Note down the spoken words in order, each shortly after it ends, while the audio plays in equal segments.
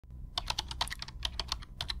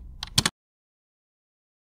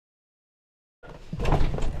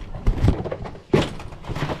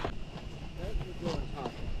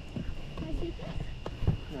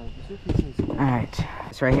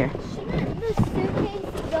box right here. Shouldn't the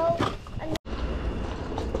suitcase go?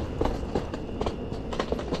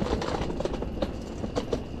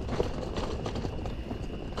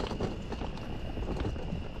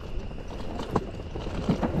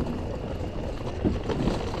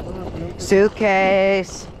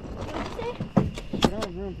 Suitcase. We don't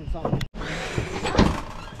have room for something.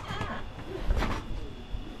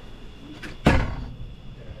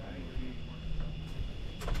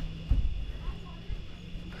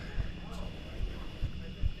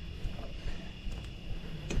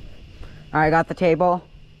 All right, got the table.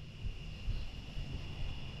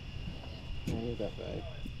 I need that bag.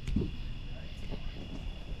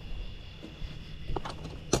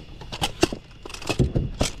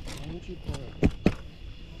 Why would you put it?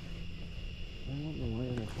 I don't know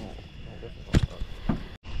where it's at.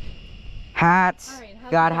 Hats. All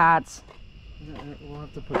right, Got hats. We'll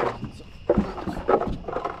have to put this.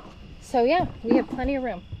 So yeah, we have plenty of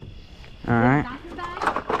room. All right.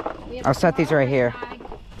 I'll set these right here.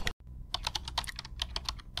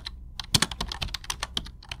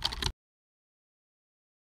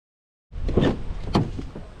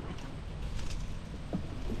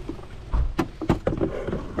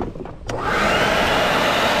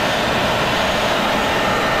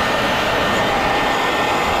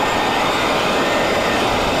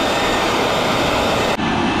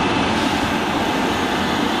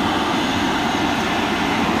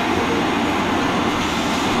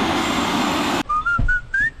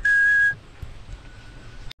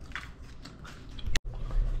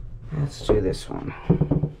 Let's do this one.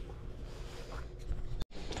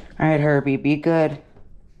 All right, Herbie, be good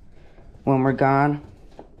when we're gone.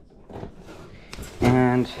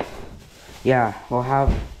 And yeah, we'll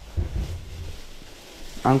have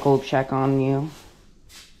Uncle check on you.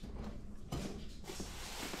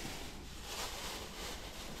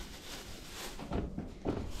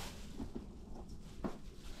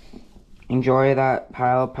 Enjoy that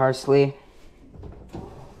pile of parsley.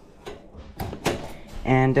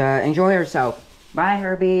 And enjoy yourself. Bye,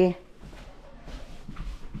 Herbie.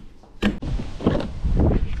 Woo!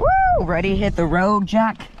 Ready to hit the road,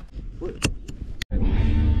 Jack? Like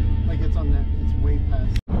it's on that, it's way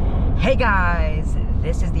past. Hey guys,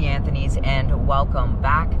 this is the Anthonys and welcome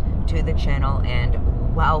back to the channel and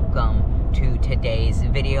welcome to today's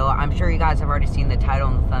video. I'm sure you guys have already seen the title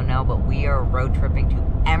and the thumbnail, but we are road tripping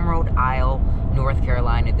to Emerald Isle, North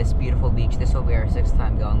Carolina, this beautiful beach. This will be our 6th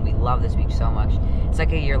time going. We love this beach so much. It's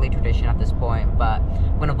like a yearly tradition at this point, but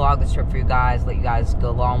I'm gonna vlog this trip for you guys, let you guys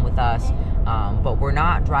go along with us. But we're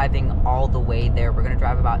not driving all the way there. We're gonna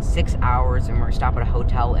drive about 6 hours and we're gonna stop at a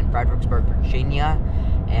hotel in Fredericksburg, Virginia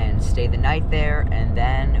and stay the night there, and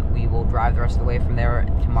then we will drive the rest of the way from there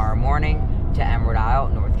tomorrow morning to Emerald Isle,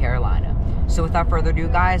 North Carolina. So without further ado,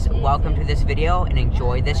 guys, welcome to this video and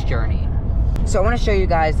enjoy this journey. So I want to show you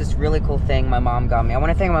guys this really cool thing my mom got me. I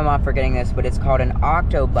want to thank my mom for getting this, but it's called an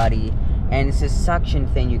Octo Buddy, and it's this suction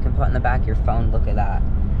thing you can put in the back of your phone. Look at that.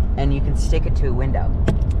 And you can stick it to a window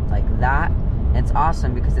like that. And it's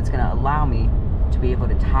awesome because it's going to allow me to be able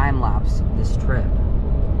to time lapse this trip.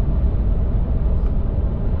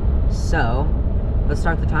 So let's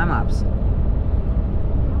start the time lapse.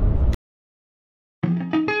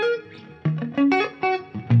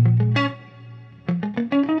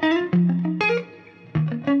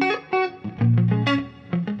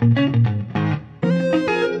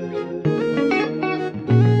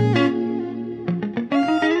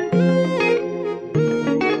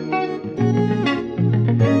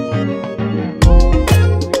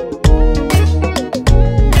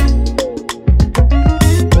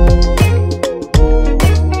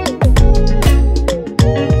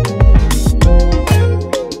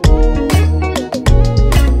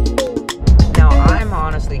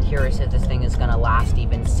 If this thing is gonna last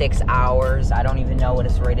even 6 hours. I don't even know what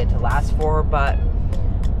it's rated to last for, but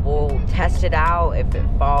we'll test it out. If it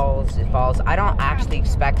falls, it falls. I don't actually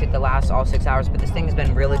expect it to last all 6 hours, but this thing has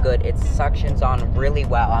been really good. It suctions on really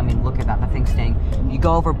well. I mean, look at that, the thing's staying. You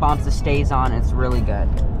go over bumps, it stays on, it's really good.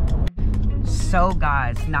 So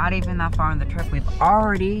guys, not even that far on the trip, we've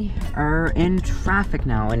already are in traffic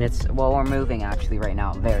now, and it's, well, we're moving actually right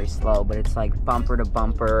now, very slow, but it's like bumper to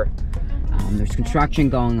bumper. There's construction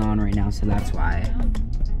going on right now, so that's why.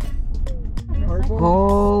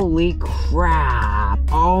 Holy crap.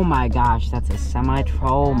 Oh my gosh, that's a semi-truck.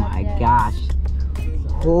 Oh my gosh.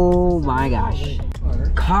 Oh my gosh.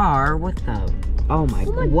 Car, what the, oh my,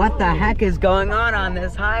 what the heck is going on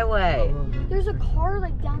this highway? There's a car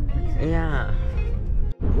like down here. Yeah.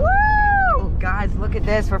 Woo! Oh, guys, look at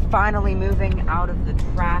this. We're finally moving out of the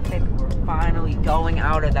traffic. We're finally going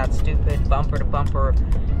out of that stupid bumper-to-bumper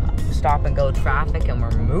stop-and-go traffic, and we're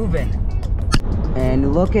moving.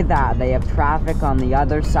 And look at that. They have traffic on the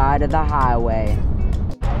other side of the highway.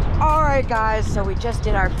 All right, guys, so we just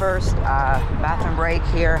did our first bathroom break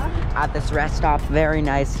here at this rest stop. Very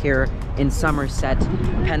nice here in Somerset,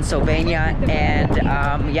 Pennsylvania.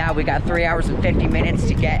 And yeah, we got 3 hours and 50 minutes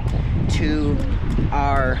to get to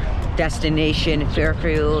our destination,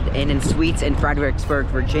 Fairfield Inn & Suites in Fredericksburg,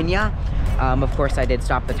 Virginia. Of course, I did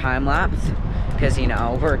stop the time lapse because, you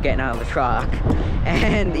know, we're getting out of the truck.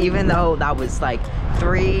 And even though that was like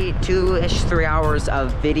 2-ish, 3 hours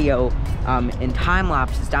of video in time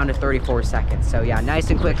lapse, it's down to 34 seconds. So yeah, nice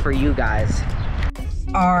and quick for you guys.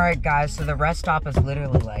 All right, guys, so the rest stop is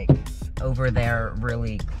literally like over there,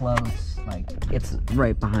 really close. Like, it's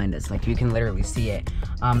right behind us. Like, you can literally see it.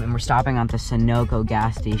 And we're stopping at the Sunoco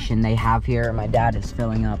gas station they have here. My dad is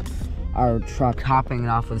filling up our truck, topping it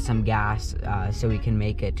off with some gas so we can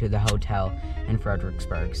make it to the hotel in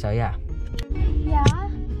Fredericksburg. So yeah. Yeah.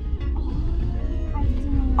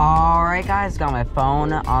 All right, guys, got my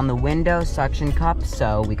phone on the window suction cup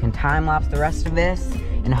so we can time lapse the rest of this,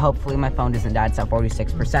 and hopefully my phone doesn't die. It's at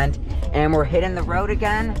 46%, and we're hitting the road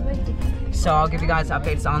again. So I'll give you guys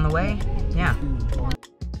updates on the way. Yeah.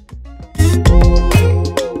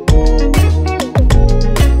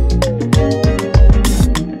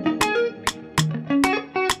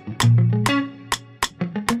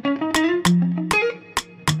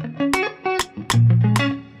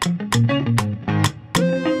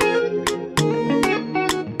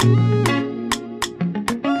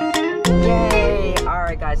 Yay! All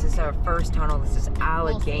right, guys, this is our first tunnel. This is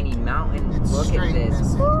Allegheny Mountain. It's Look at straight, this.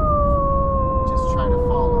 Just try to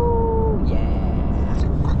follow.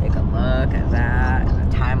 Yeah. Take a look at that.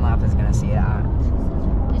 The time lapse is gonna see that.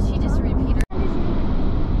 Did she just repeat her?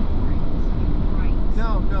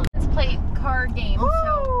 No. Let's play card game.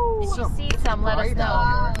 So if you see some, let us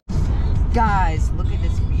know. Guys, look at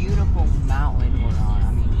this beautiful mountain we're on.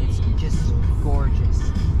 I mean, it's just gorgeous.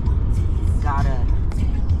 Gotta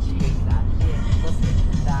take that in. Look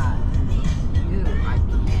at that. Dude, I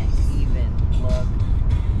can't even look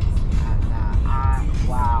at that.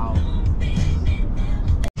 Wow.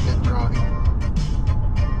 Good drawing.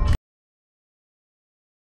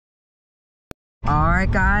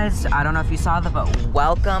 Alright, guys, I don't know if you saw that, but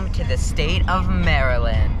welcome to the state of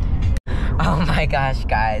Maryland. Oh my gosh,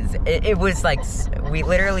 guys. It was like, we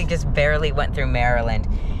literally just barely went through Maryland,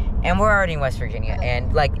 and we're already in West Virginia.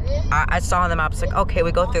 And like, I saw on the maps, like, okay,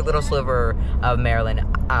 we go through a little sliver of Maryland.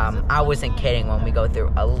 I wasn't kidding when we go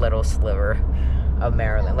through a little sliver of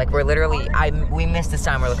Maryland. Like, we're literally, we missed this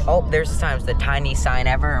time. We're like, oh, there's this time, it's the tiniest sign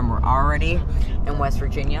ever, and we're already in West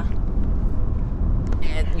Virginia.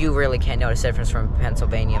 And you really can't notice the difference from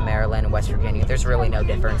Pennsylvania, Maryland, and West Virginia. There's really no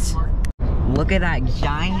difference. Look at that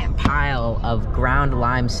giant pile of ground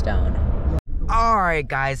limestone. Alright,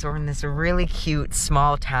 guys, we're in this really cute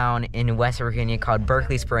small town in West Virginia called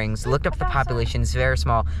Berkeley Springs. Looked up the population, it's very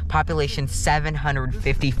small. Population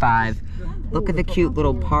 755. Look at the cute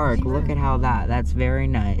little park. Look at how that's very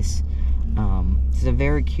nice. It's a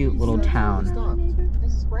very cute little town.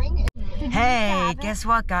 Hey, guess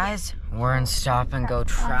what, guys? We're in stop and go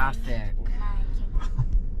traffic.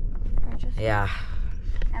 Yeah.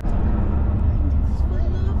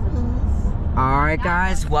 Alright,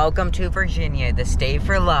 guys, welcome to Virginia, the state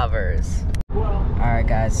for lovers. Alright,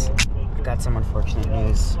 guys, I got some unfortunate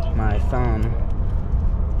news. My phone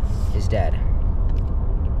is dead.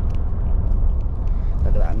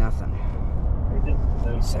 Look at that, nothing.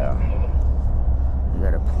 So, we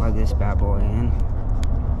gotta plug this bad boy in.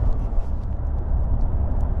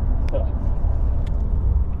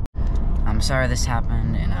 I'm sorry this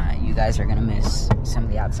happened, and you guys are gonna miss some of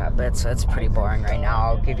the outside bits. So it's pretty boring right now.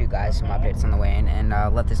 I'll give you guys some updates on the way in, and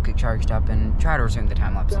let this get charged up and try to resume the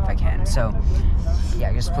time lapse if I can. So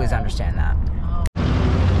yeah, just please understand that.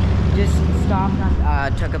 Just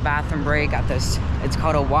stopped, took a bathroom break at this, it's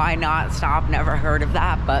called a Why Not stop. Never heard of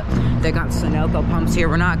that, but they got Sunoco pumps here.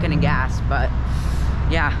 We're not gonna gas, but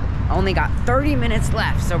yeah, only got 30 minutes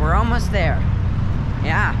left, so we're almost there.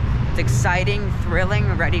 Yeah. It's exciting,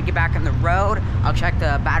 thrilling, ready to get back on the road. I'll check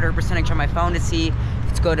the battery percentage on my phone to see if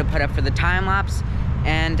it's good to put up for the time lapse.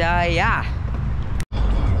 And yeah.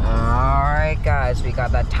 Alright, guys, we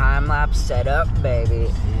got that time lapse set up, baby.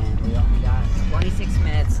 And we only got 26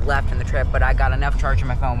 minutes left in the trip, but I got enough charge on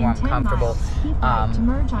my phone where I'm comfortable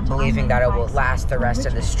believing that it will last the rest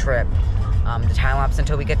of this trip. The time lapse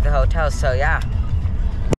until we get to the hotel, so yeah.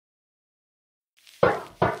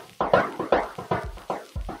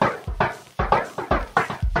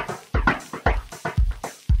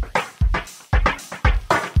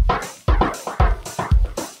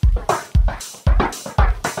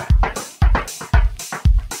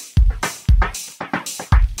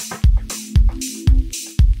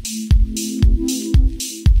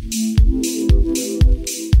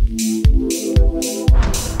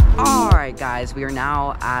 guys, we are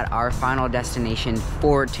now at our final destination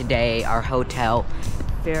for today, our hotel,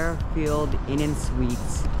 Fairfield Inn &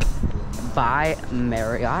 Suites by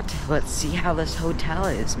Marriott. Let's see how this hotel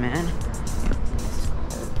is, man.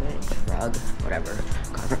 Carpet, rug, whatever.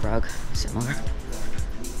 Carpet, rug, similar.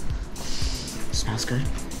 Smells good.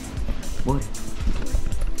 Wood.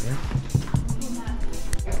 Yeah.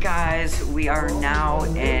 Guys, we are now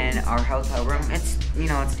in our hotel room. It's, you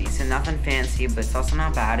know, it's decent, nothing fancy, but it's also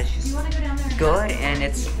not bad. It's just good, and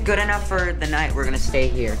it's good enough for the night we're gonna stay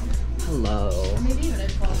here. Hello.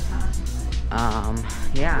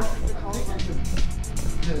 Yeah.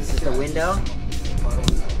 This is the window.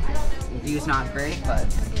 The view's not great, but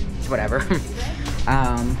it's whatever.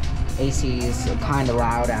 AC is kind of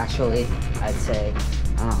loud, actually, I'd say.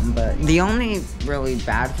 But the only really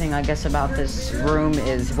bad thing, I guess, about this room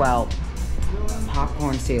is, well,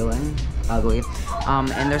 popcorn ceiling, ugly.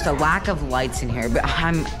 And there's a lack of lights in here, but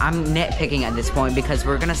I'm nitpicking at this point because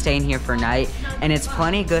we're gonna stay in here for night, and it's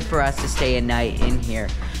plenty good for us to stay a night in here.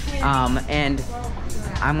 And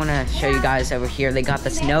I'm gonna show you guys over here. They got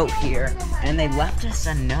this note here, and they left us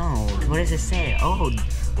a note. What does it say? Oh,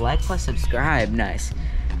 like plus subscribe. Nice.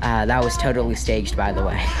 That was totally staged, by the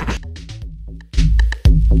way.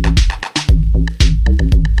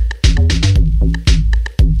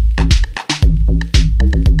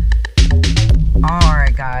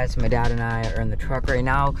 Alright guys, my dad and I are in the truck right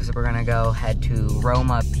now because we're gonna go head to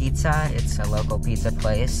Roma Pizza. It's a local pizza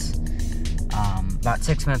place. About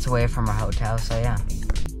 6 minutes away from our hotel, so yeah.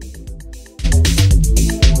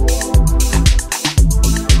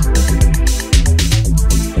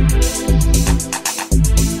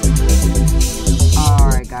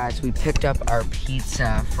 Alright guys, we picked up our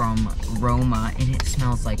pizza from Roma and it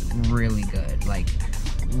smells like really good. Like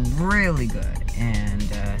really good,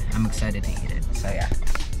 and I'm excited to eat it, so yeah.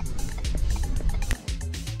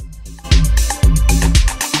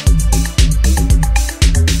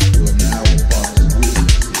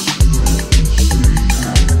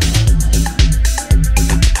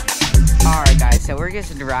 Alright guys, so we're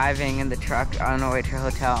just driving in the truck on our way to our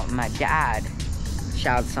hotel. My dad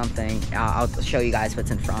shouted something. I'll show you guys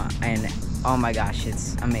what's in front, and oh my gosh,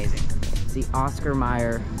 it's amazing. It's the Oscar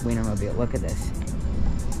Mayer Wienermobile. Look at this.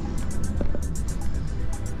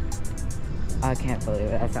 I can't believe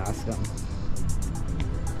it. That's awesome.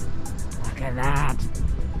 Look at that.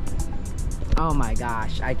 Oh my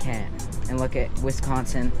gosh, I can't. And look at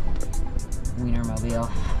Wisconsin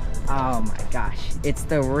Wienermobile. Oh my gosh. It's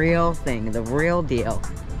the real thing, the real deal.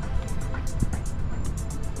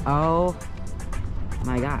 Oh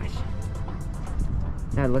my gosh.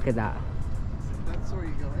 Dad, look at that. That's where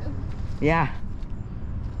you go in? Yeah.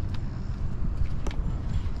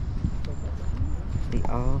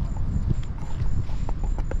 The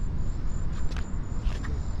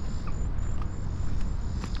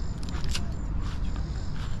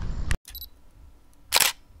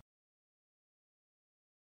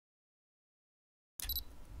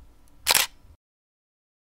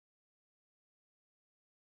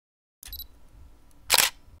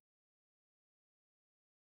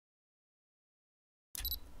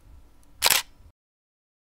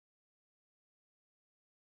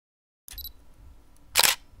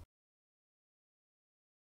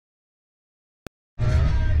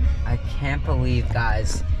I can't believe,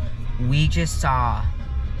 guys, we just saw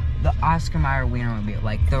the Oscar Mayer Wienermobile,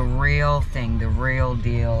 like the real thing, the real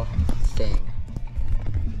deal thing.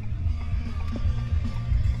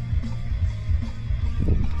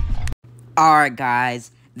 Alright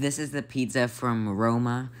guys, this is the pizza from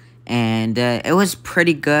Roma, and it was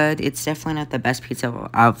pretty good. It's definitely not the best pizza I've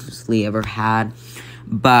obviously ever had,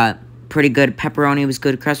 but pretty good. Pepperoni was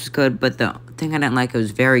good, crust was good, but the thing I didn't like, it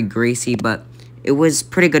was very greasy, but it was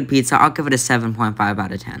pretty good pizza. I'll give it a 7.5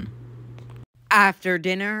 out of 10. After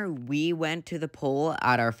dinner, we went to the pool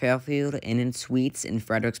at our Fairfield Inn & Suites in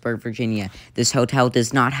Fredericksburg, Virginia. This hotel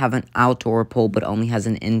does not have an outdoor pool, but only has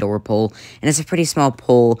an indoor pool. And it's a pretty small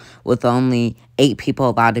pool with only 8 people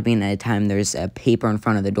allowed to be in at a time. There's a paper in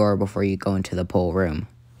front of the door before you go into the pool room.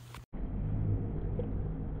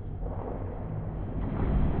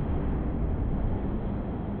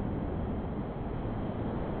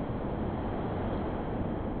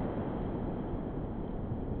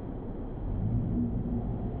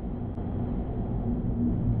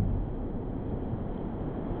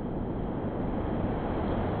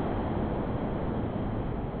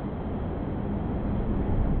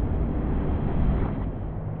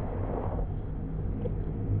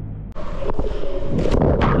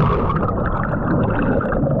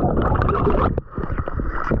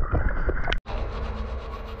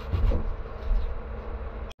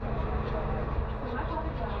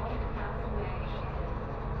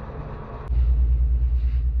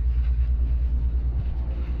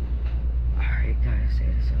 say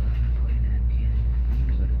it's 11:49 p.m. I'm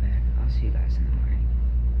gonna go to bed. I'll see you guys in the morning.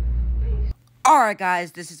 Peace. Alright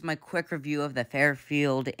guys, this is my quick review of the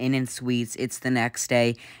Fairfield Inn & Suites. It's the next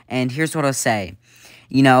day, and here's what I'll say.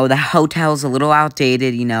 You know, the hotel's a little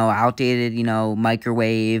outdated,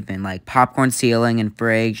 microwave and, like, popcorn ceiling and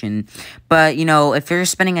fridge. But, you know, if you're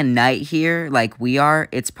spending a night here, like we are,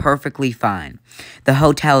 it's perfectly fine. The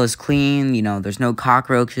hotel is clean, you know, there's no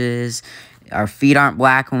cockroaches. Our feet aren't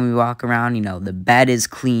black when we walk around, you know, the bed is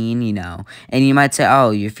clean, you know. And you might say, oh,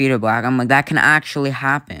 your feet are black. I'm like, that can actually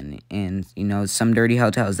happen in, you know, some dirty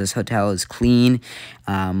hotels. This hotel is clean.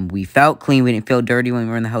 We felt clean. We didn't feel dirty when we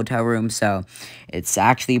were in the hotel room. So it's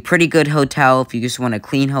actually a pretty good hotel if you just want a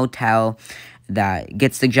clean hotel that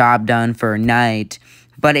gets the job done for a night.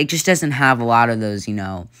 But it just doesn't have a lot of those, you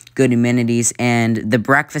know, good amenities. And the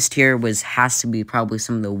breakfast here has to be probably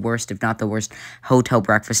some of the worst, if not the worst, hotel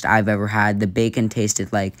breakfast I've ever had. The bacon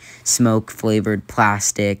tasted like smoke-flavored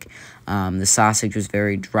plastic. The sausage was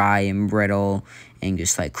very dry and brittle and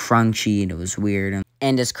just, like, crunchy, and it was weird.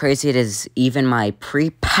 And as crazy as it is, even my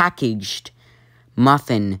pre-packaged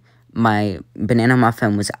muffin, my banana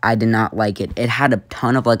muffin I did not like it. It had a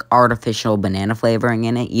ton of, like, artificial banana flavoring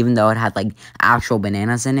in it, even though it had, like, actual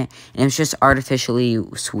bananas in it. And it was just artificially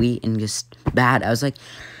sweet and just bad. I was like,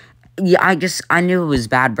 yeah, I knew it was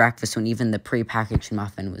bad breakfast when even the pre-packaged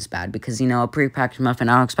muffin was bad. Because, you know, a pre-packaged muffin,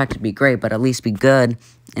 I don't expect it to be great, but at least be good.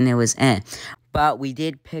 And it was But we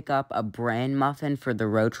did pick up a bran muffin for the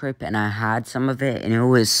road trip, and I had some of it, and it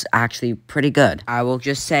was actually pretty good. I will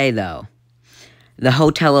just say, though, the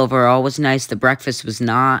hotel overall was nice. The breakfast was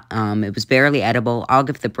not. It was barely edible. I'll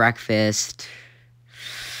give the breakfast,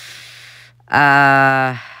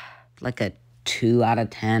 like a 2 out of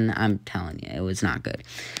 10. I'm telling you, it was not good.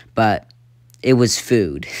 But it was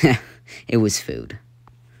food. It was food.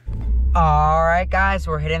 Alright guys,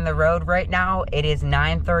 we're hitting the road right now. It is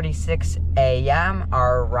 9:36 a.m.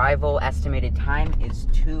 Our arrival estimated time is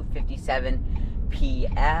 2:57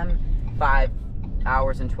 p.m. 5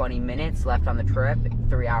 hours and 20 minutes left on the trip.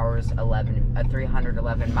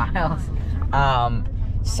 311 miles.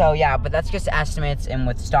 So yeah, but that's just estimates, and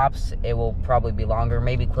with stops it will probably be longer,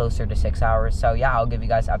 maybe closer to 6 hours. So yeah, I'll give you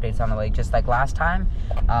guys updates on the way just like last time.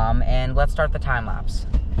 And let's start the time lapse.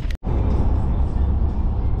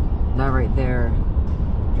 That right there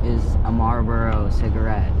is a Marlboro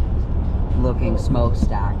cigarette looking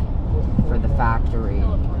smokestack for the factory.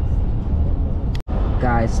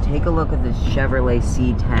 Guys, take a look at this Chevrolet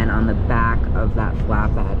C10 on the back of that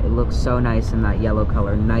flatbed. It looks so nice in that yellow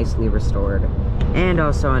color, nicely restored. And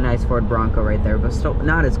also a nice Ford Bronco right there, but still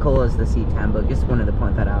not as cool as the C10, but just wanted to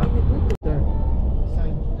point that out.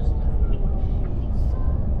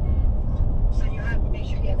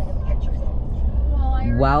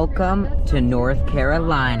 Welcome to North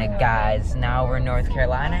Carolina, guys. Now we're in North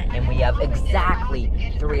Carolina, and we have exactly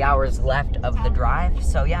 3 hours left of the drive.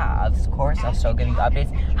 So yeah, of course, I'll still give you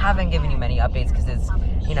updates. Haven't given you many updates because it's,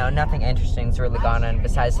 you know, nothing interesting's really gone on.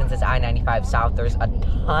 Besides, since it's I-95 South, there's a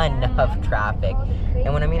ton of traffic.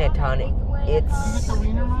 And when I mean a ton, it's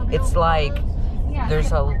like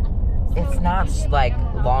it's not like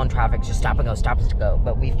long traffic, just stop and go, stop and go.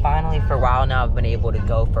 But we finally, for a while now, have been able to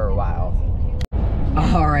go for a while.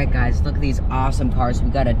 Alright guys, look at these awesome cars.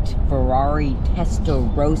 We got a Ferrari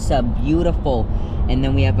Testarossa, beautiful. And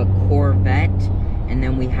then we have a Corvette. And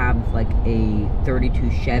then we have like a 32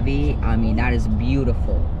 Chevy. I mean, that is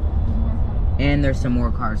beautiful. And there's some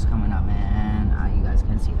more cars coming up, man. You guys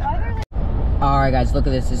can see that. Alright guys, look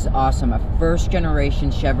at this. This is awesome. A first generation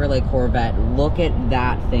Chevrolet Corvette. Look at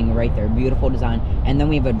that thing right there. Beautiful design. And then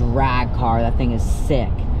we have a drag car. That thing is sick.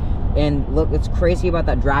 And look, what's crazy about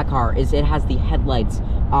that drag car is it has the headlights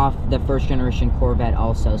off the first generation Corvette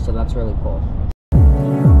also, so that's really cool.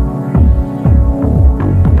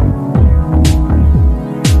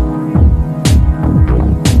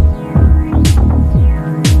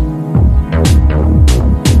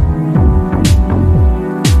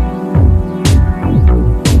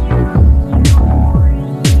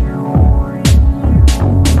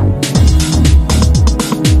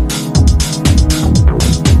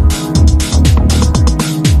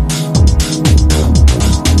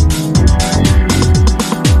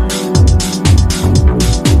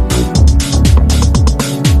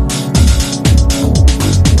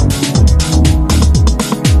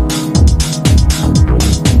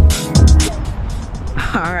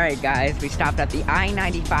 Alright guys, we stopped at the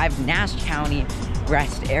I-95 Nash County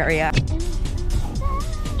rest area.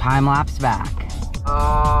 Time lapse back.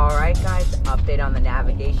 Alright guys, update on the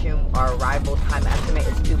navigation. Our arrival time estimate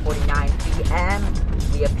is 2:49 p.m.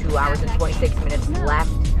 We have 2 hours and 26 minutes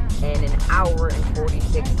left and an hour and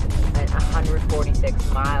 146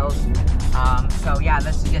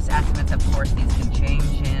 this is just estimates, of course, these can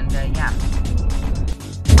change, and yeah.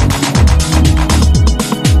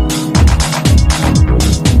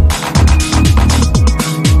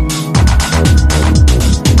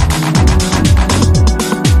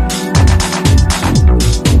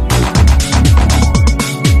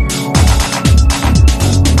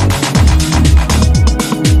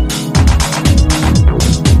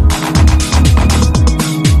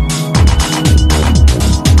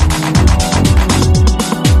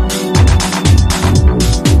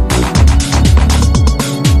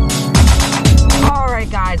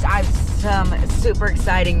 Super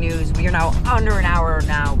exciting news. We are now under an hour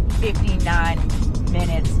now, 59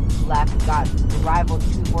 minutes left. We got arrival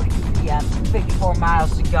 2:42 p.m., 54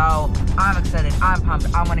 miles to go. I'm excited, I'm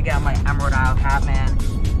pumped. I'm gonna get on my Emerald Isle hat, man,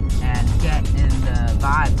 and get in the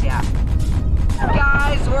vibes, yeah.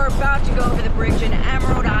 Guys, we're about to go over the bridge in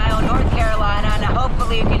Emerald Isle, North Carolina, and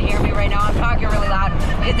hopefully you can hear me right now. I'm talking really loud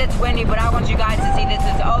because it's windy, but I want you guys to see this.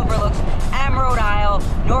 This overlooks Emerald Isle,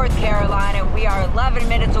 North Carolina. We are 11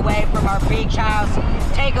 minutes away from our beach house.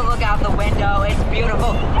 Take a look out the window. It's beautiful.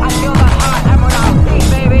 I feel the hot Emerald Isle beach,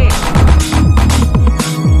 baby.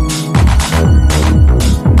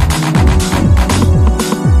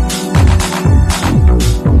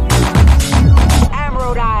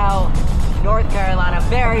 Emerald Isle, North Carolina.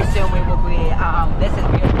 Very soon we will be. This is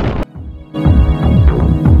beautiful.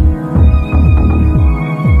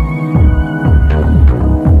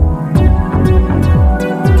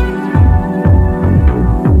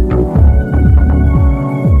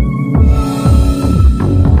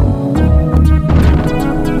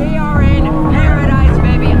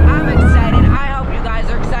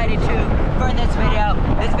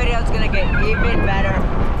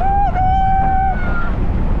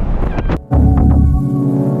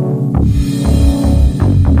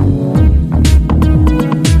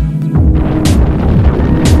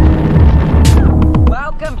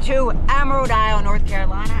 To Emerald Isle, North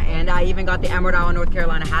Carolina, and I even got the Emerald Isle, North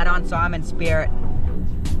Carolina hat on, so I'm in spirit.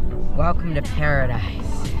 Welcome to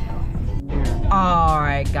paradise.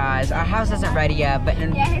 Alright guys, our house isn't ready yet, but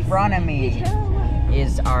in front of me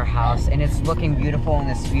is our house, and it's looking beautiful in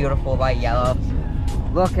this beautiful light yellow.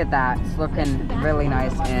 Look at that, it's looking really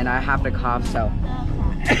nice, and I have to cough, so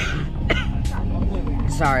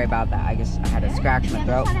sorry about that. I guess I had to scratch my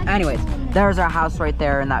throat. Anyways, there's our house right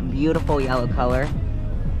there in that beautiful yellow color.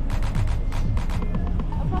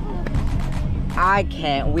 I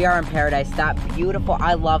can't. We are in paradise. That beautiful.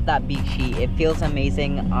 I love that beach sheet. It feels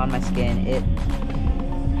amazing on my skin.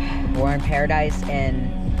 We're in paradise, and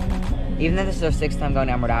even though this is our 6th time going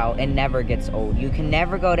to Emerald Isle, it never gets old. You can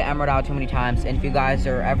never go to Emerald Isle too many times. And if you guys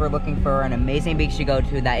are ever looking for an amazing beach to go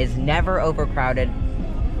to that is never overcrowded,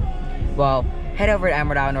 well, head over to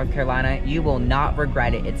Emerald Isle, North Carolina. You will not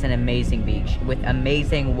regret it. It's an amazing beach with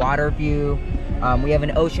amazing water view. We have an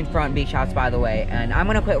oceanfront beach house, by the way, and I'm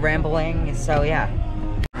gonna quit rambling, so yeah.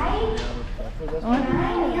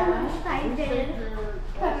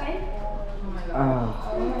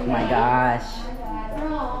 Oh my gosh.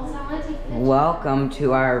 Welcome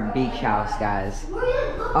to our beach house, guys.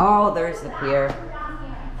 Oh, there's the pier.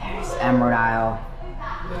 There's Emerald Isle.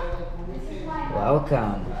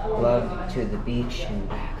 Welcome. Love to the beach and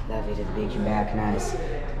back. Love you to the beach and back. Nice.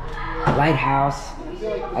 Lighthouse.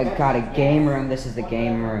 I got a game room. This is the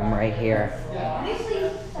game room right here.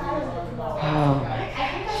 Oh my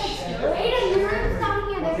gosh.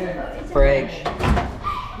 Fridge.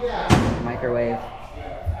 Microwave.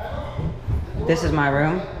 This is my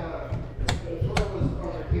room.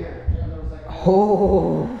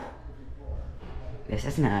 Oh, this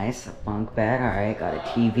is nice. A bunk bed. Alright, got a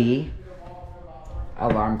TV.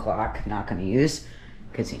 Alarm clock. Not gonna use,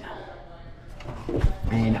 because you know.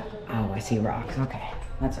 And oh, I see rocks. Okay,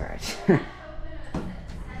 that's alright.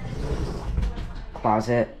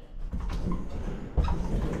 Closet.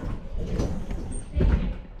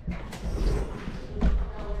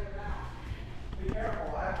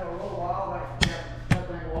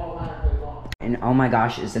 And oh my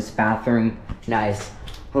gosh, is this bathroom nice.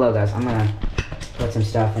 Hello guys, I'm gonna put some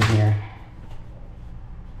stuff in here.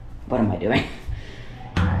 What am I doing?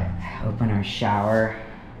 Alright, open our shower.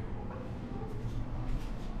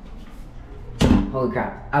 Holy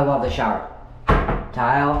crap, I love the shower.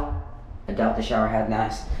 Tile, I doubt the shower head,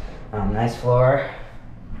 nice. Nice floor.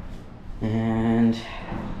 And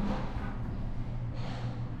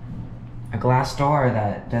a glass door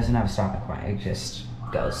that doesn't have a stopping point, it just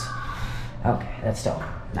goes. Okay, that's still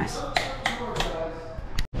nice.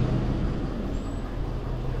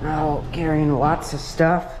 Oh, carrying lots of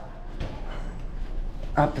stuff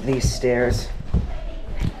up these stairs.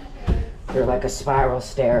 They're like a spiral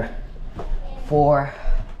stair for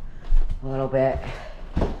a little bit.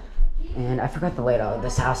 And I forgot the layout of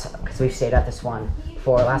this house because we stayed at this one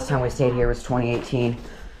before. Last time we stayed here was 2018.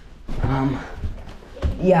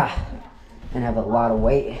 Yeah, and I have a lot of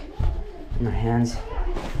weight in my hands.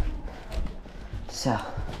 So,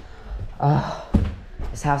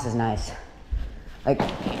 this house is nice. Like,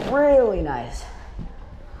 really nice.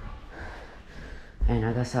 And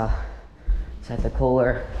I guess I'll set the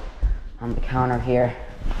cooler on the counter here.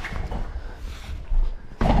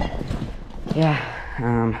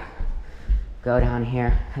 Yeah, go down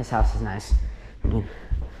here. This house is nice. I mean,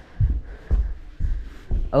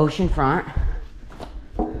 ocean front.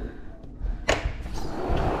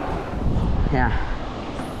 Yeah,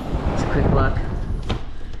 it's a quick look.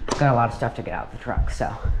 Got a lot of stuff to get out of the truck,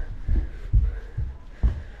 so.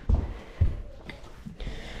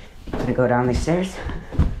 Gonna go down these stairs.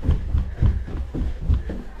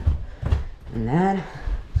 And then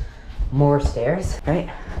more stairs, right?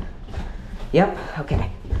 Yep,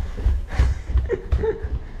 okay.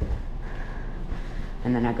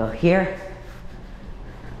 And then I go here.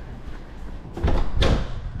 And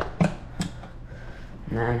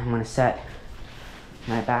then I'm gonna set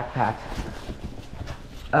my backpack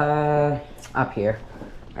up here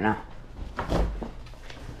right now.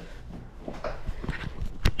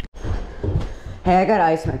 Hey, I got an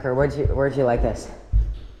ice maker. Where'd you like this?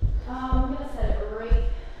 I'm gonna set it right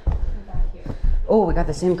back here. Oh, we got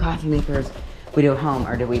the same coffee makers we do at home,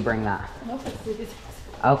 or did we bring that? Nope, it's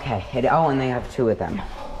Okay. Oh, and they have two of them.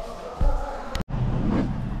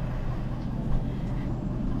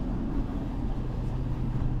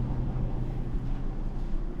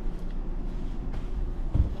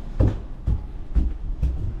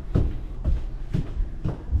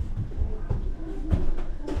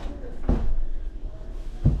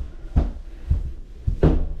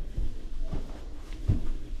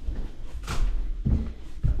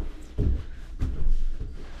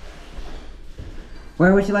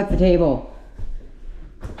 Where would you like the table?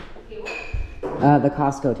 The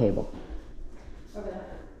Costco table. over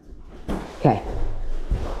there. Okay.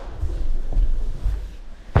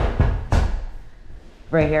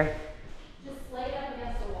 Right here? Just lay it up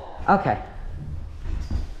against the wall. Okay.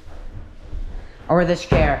 Or this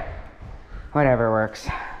chair. Whatever works.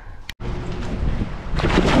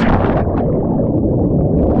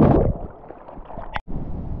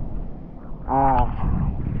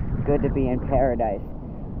 Good to be in paradise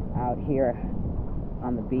out here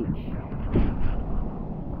on the beach.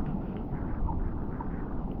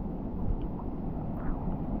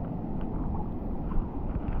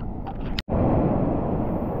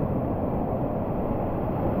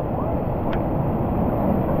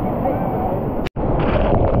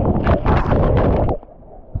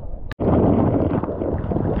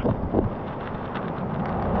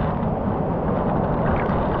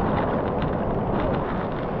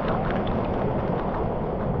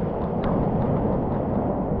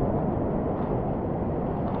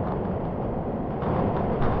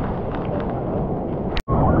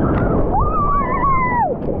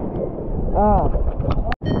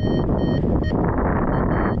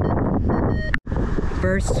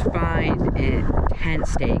 First find a tent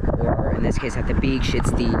stake, or in this case at the beach, it's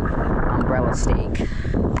the umbrella stake.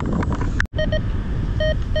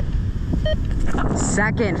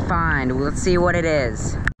 Second find, let's see what it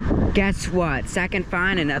is. Guess what? Second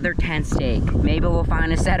find, another tent stake. Maybe we'll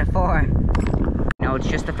find a set of 4. No, it's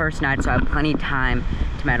just the first night, so I have plenty of time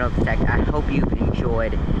to metal detect. I hope you've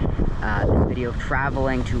enjoyed this video of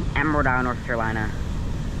traveling to Emerald Isle, North Carolina.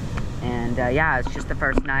 And yeah, it's just the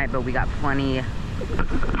first night, but we got plenty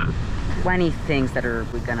things that are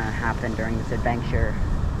gonna happen during this adventure.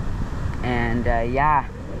 And yeah,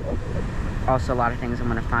 also a lot of things I'm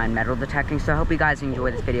gonna find metal detecting. So I hope you guys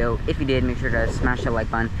enjoyed this video. If you did, make sure to smash the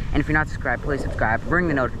like button, and if you're not subscribed, please subscribe, ring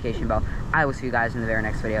the notification bell. I will see you guys in the very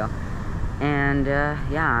next video. And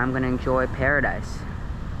yeah, I'm gonna enjoy paradise.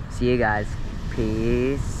 See you guys.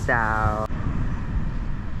 Peace out.